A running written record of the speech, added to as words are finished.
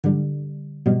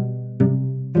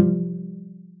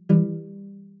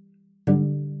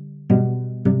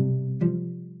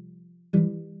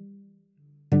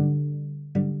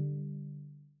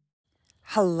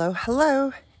Hello,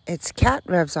 hello. It's Kat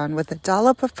Revzon with a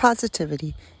dollop of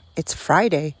positivity. It's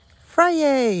Friday.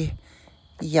 Friday!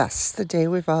 Yes, the day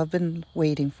we've all been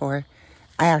waiting for.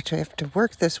 I actually have to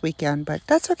work this weekend, but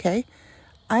that's okay.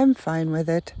 I'm fine with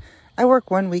it. I work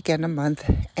one weekend a month,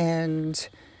 and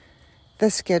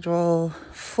the schedule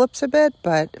flips a bit,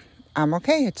 but I'm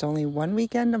okay. It's only one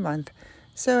weekend a month,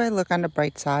 so I look on the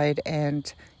bright side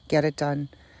and get it done.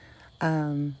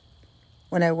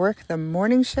 When I work the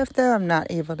morning shift, though, I'm not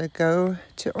able to go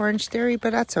to Orange Theory,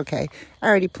 but that's okay. I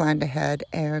already planned ahead,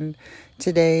 and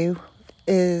today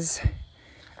is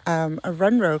a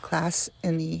run row class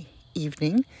in the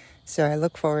evening, so I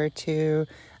look forward to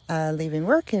leaving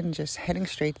work and just heading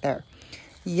straight there.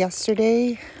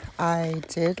 Yesterday, I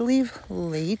did leave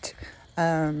late,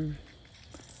 after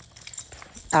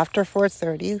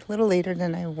 4:30, a little later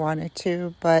than I wanted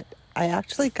to, but I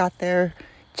actually got there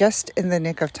just in the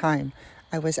nick of time.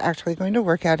 I was actually going to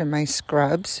work out in my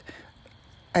scrubs.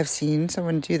 I've seen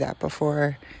someone do that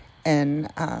before,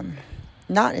 and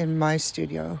not in my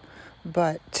studio,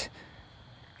 but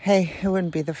hey, it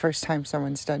wouldn't be the first time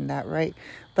someone's done that, right?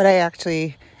 But I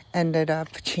actually ended up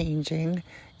changing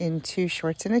into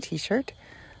shorts and a t-shirt,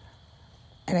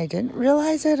 and I didn't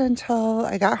realize it until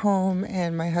I got home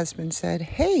and my husband said,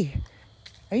 "Hey,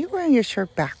 are you wearing your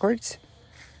shirt backwards?"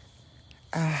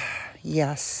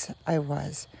 Yes, I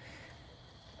was.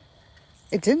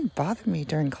 It didn't bother me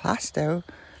during class, though,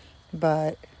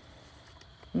 but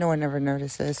no one ever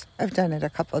notices. I've done it a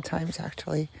couple of times,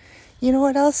 actually. You know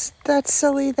what else that's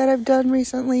silly that I've done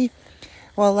recently?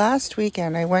 Well, last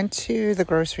weekend, I went to the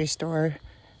grocery store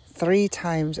 3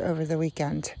 times over the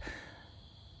weekend.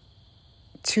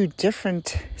 2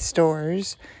 different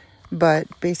stores, but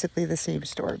basically the same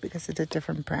store because it's a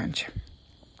different branch.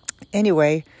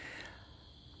 Anyway,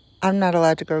 I'm not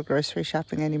allowed to go grocery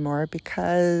shopping anymore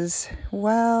because,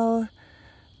 well,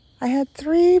 I had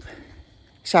 3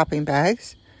 shopping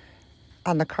bags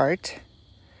on the cart.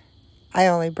 I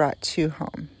only brought 2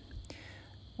 home.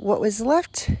 What was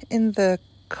left in the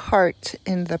cart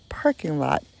in the parking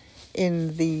lot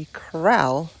in the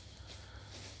corral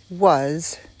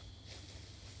was,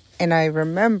 and I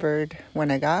remembered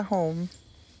when I got home,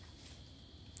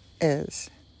 is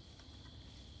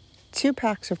 2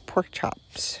 packs of pork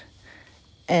chops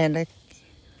and a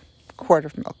quart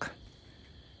of milk.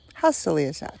 How silly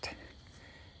is that?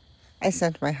 I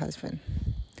sent my husband.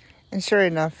 And sure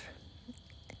enough,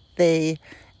 they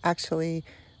actually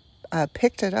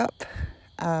picked it up.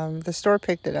 The store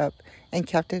picked it up and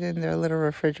kept it in their little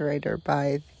refrigerator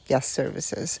by guest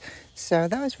services. So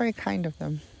that was very kind of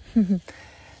them.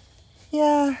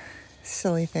 Yeah,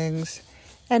 silly things.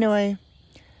 Anyway,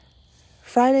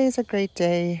 Friday is a great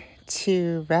day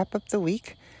to wrap up the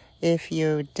week. If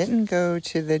you didn't go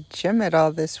to the gym at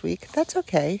all this week, that's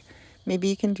okay. Maybe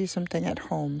you can do something at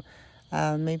home.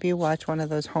 Maybe watch one of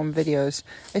those home videos.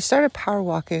 I started power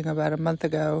walking about a month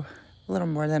ago, a little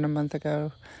more than a month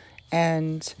ago,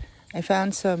 and I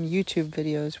found some YouTube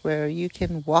videos where you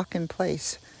can walk in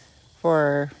place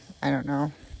for,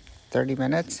 30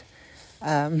 minutes.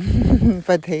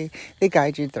 But they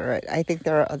guide you through it. I think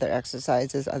there are other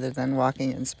exercises other than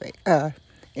walking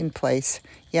in place.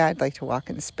 Yeah, I'd like to walk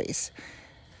in space.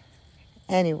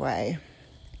 Anyway,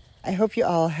 I hope you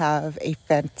all have a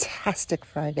fantastic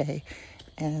Friday,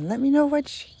 and let me know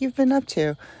what you've been up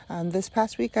to. This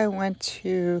past week I went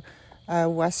to a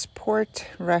Westport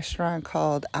restaurant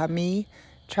called Ami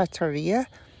Trattoria.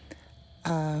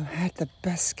 I had the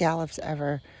best scallops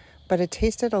ever, but it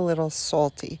tasted a little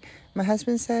salty. My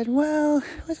husband said, well,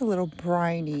 it was a little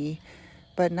briny,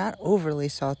 but not overly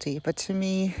salty. But to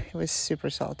me, it was super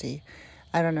salty.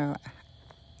 I don't know.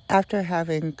 After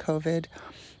having COVID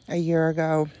a year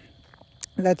ago,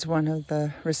 that's one of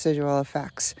the residual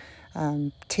effects.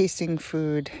 Tasting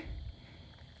food,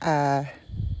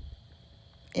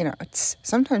 it's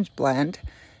sometimes bland,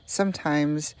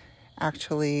 sometimes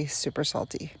actually super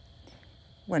salty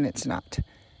when it's not.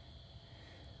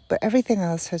 But everything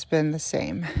else has been the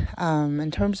same.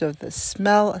 In terms of the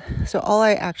smell, so all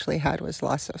I actually had was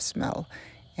loss of smell.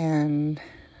 And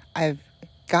I've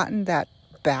gotten that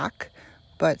back.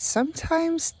 But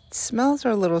sometimes smells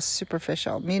are a little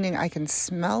superficial, meaning I can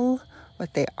smell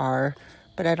what they are,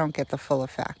 but I don't get the full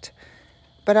effect.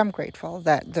 But I'm grateful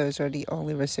that those are the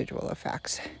only residual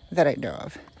effects that I know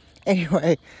of.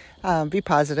 Anyway, be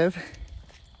positive,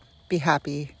 be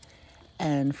happy,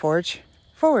 and forge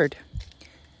forward.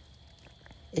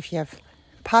 If you have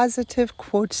positive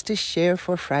quotes to share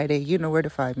for Friday, you know where to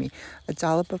find me. A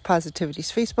Dollop of Positivity's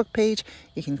Facebook page.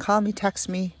 You can call me, text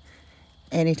me,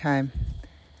 anytime.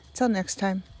 Till next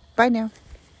time. Bye now.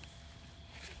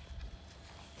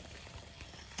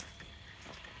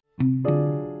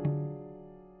 you.